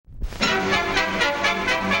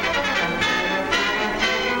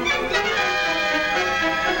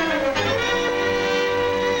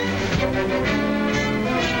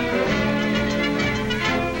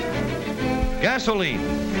Gasoline.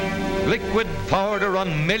 Liquid power to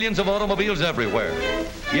run millions of automobiles everywhere.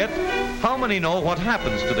 Yet, how many know what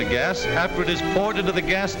happens to the gas after it is poured into the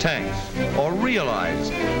gas tanks, or realize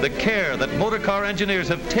the care that motor car engineers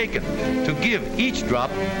have taken to give each drop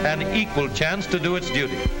an equal chance to do its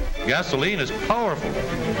duty? Gasoline is powerful,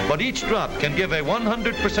 but each drop can give a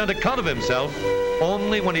 100% account of himself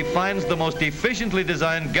only when he finds the most efficiently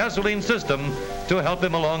designed gasoline system to help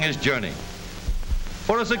him along his journey.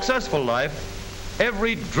 For a successful life,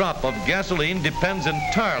 every drop of gasoline depends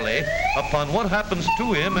entirely upon what happens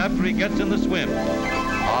to him after he gets in the swim.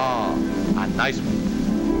 Ah, a nice one.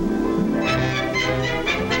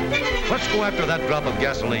 Let's go after that drop of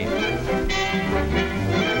gasoline.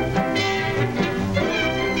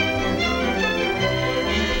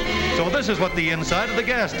 So this is what the inside of the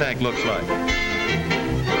gas tank looks like.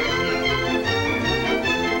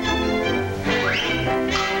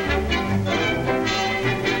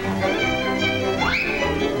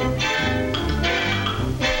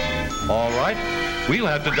 All right, we'll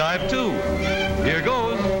have to dive too. Here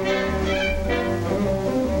goes.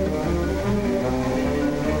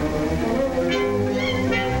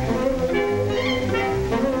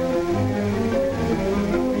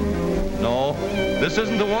 No, this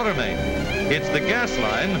isn't the water main. It's the gas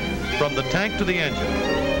line from the tank to the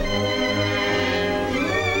engine.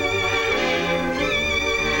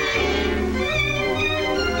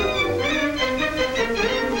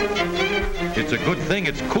 It's a good thing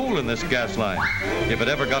it's cool in this gas line. If it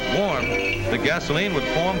ever got warm, the gasoline would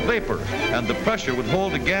form vapor, and the pressure would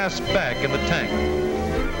hold the gas back in the tank.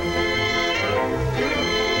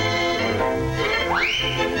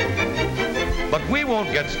 But we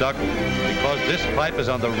won't get stuck because this pipe is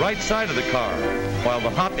on the right side of the car, while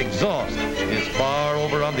the hot exhaust is far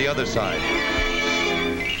over on the other side.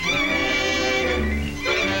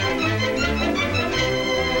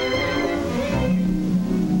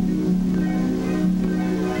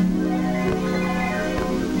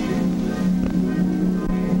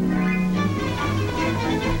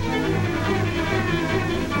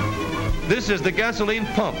 This is the gasoline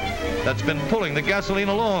pump that's been pulling the gasoline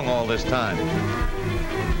along all this time.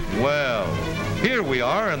 Well, here we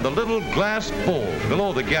are in the little glass bowl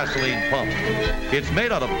below the gasoline pump. It's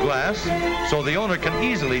made out of glass, so the owner can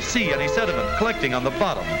easily see any sediment collecting on the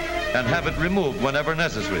bottom and have it removed whenever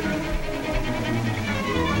necessary.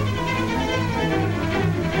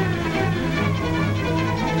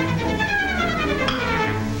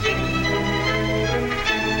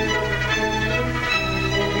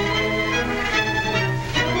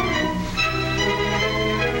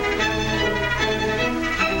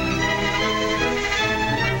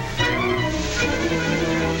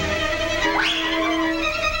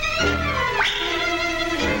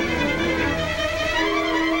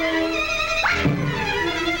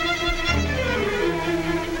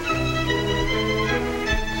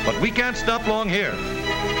 We can't stop long here.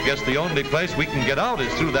 Guess the only place we can get out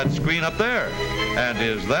is through that screen up there. And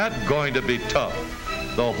is that going to be tough?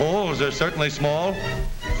 The holes are certainly small.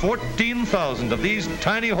 14,000 of these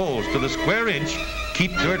tiny holes to the square inch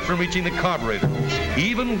keep dirt from reaching the carburetor.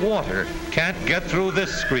 Even water can't get through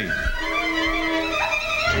this screen.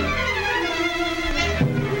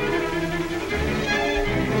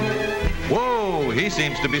 Whoa, he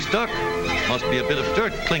seems to be stuck. Must be a bit of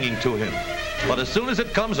dirt clinging to him. But as soon as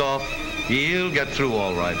it comes off, he'll get through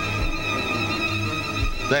all right.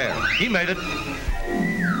 There, he made it.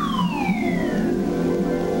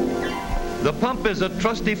 The pump is a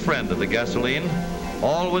trusty friend of the gasoline.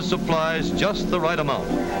 Always supplies just the right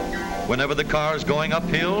amount. Whenever the car is going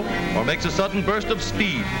uphill or makes a sudden burst of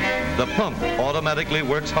speed, the pump automatically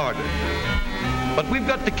works harder. But we've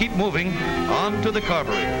got to keep moving on to the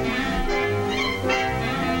carburetor.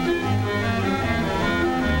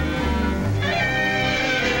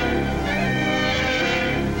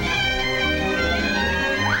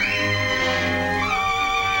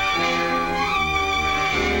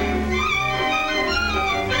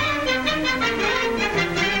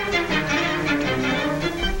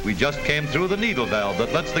 We just came through the needle valve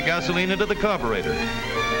that lets the gasoline into the carburetor.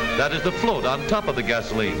 That is the float on top of the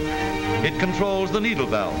gasoline. It controls the needle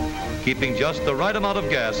valve, keeping just the right amount of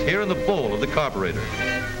gas here in the bowl of the carburetor.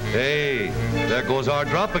 Hey, there goes our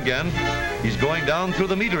drop again. He's going down through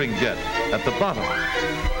the metering jet at the bottom,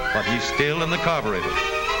 but he's still in the carburetor.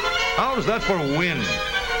 How's that for wind?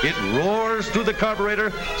 It roars through the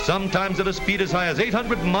carburetor, sometimes at a speed as high as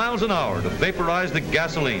 800 miles an hour to vaporize the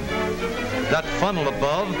gasoline. That funnel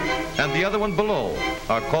above and the other one below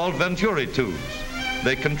are called Venturi tubes.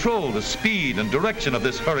 They control the speed and direction of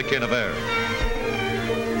this hurricane of air.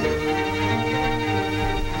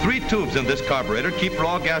 3 tubes in this carburetor keep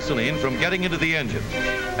raw gasoline from getting into the engine.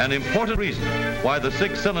 An important reason why the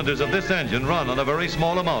 6 cylinders of this engine run on a very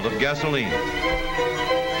small amount of gasoline.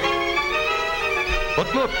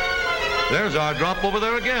 But look, there's our drop over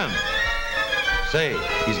there again. Say,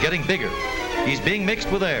 he's getting bigger. He's being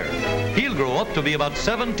mixed with air. He'll grow up to be about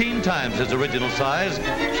 17 times his original size,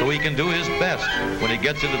 so he can do his best when he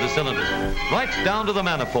gets into the cylinder. Right down to the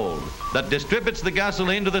manifold that distributes the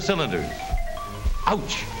gasoline to the cylinders.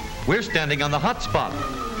 Ouch! We're standing on the hot spot.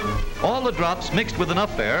 All the drops mixed with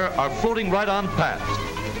enough air are floating right on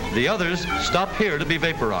past. The others stop here to be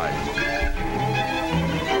vaporized.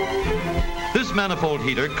 This manifold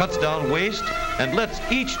heater cuts down waste and lets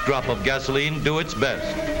each drop of gasoline do its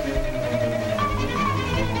best.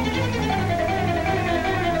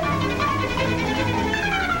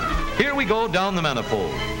 Here we go down the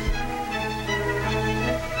manifold.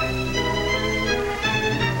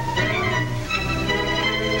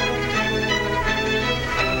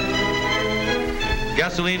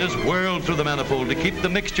 Gasoline is whirled through the manifold to keep the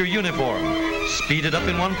mixture uniform, speeded up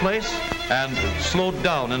in one place and slowed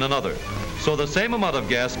down in another, so the same amount of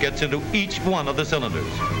gas gets into each one of the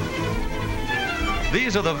cylinders.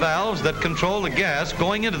 These are the valves that control the gas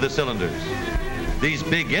going into the cylinders. These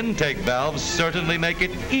big intake valves certainly make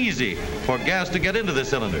it easy for gas to get into the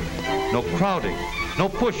cylinder. No crowding, no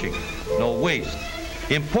pushing, no waste.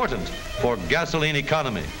 Important for gasoline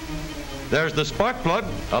economy. There's the spark plug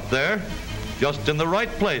up there, just in the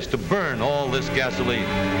right place to burn all this gasoline.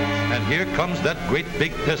 And here comes that great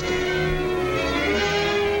big piston.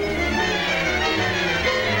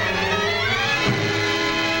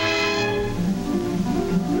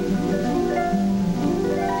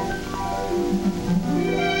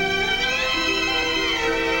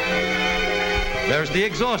 There's the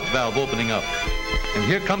exhaust valve opening up. And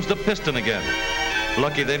here comes the piston again.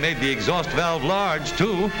 Lucky they made the exhaust valve large,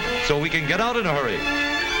 too, so we can get out in a hurry.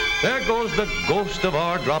 There goes the ghost of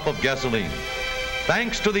our drop of gasoline.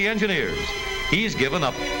 Thanks to the engineers, he's given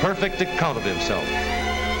a perfect account of himself.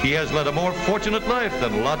 He has led a more fortunate life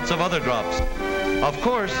than lots of other drops. Of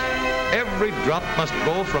course, every drop must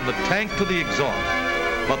go from the tank to the exhaust.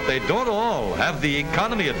 But they don't all have the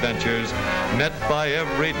economy adventures met by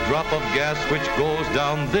every drop of gas which goes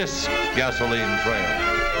down this gasoline trail.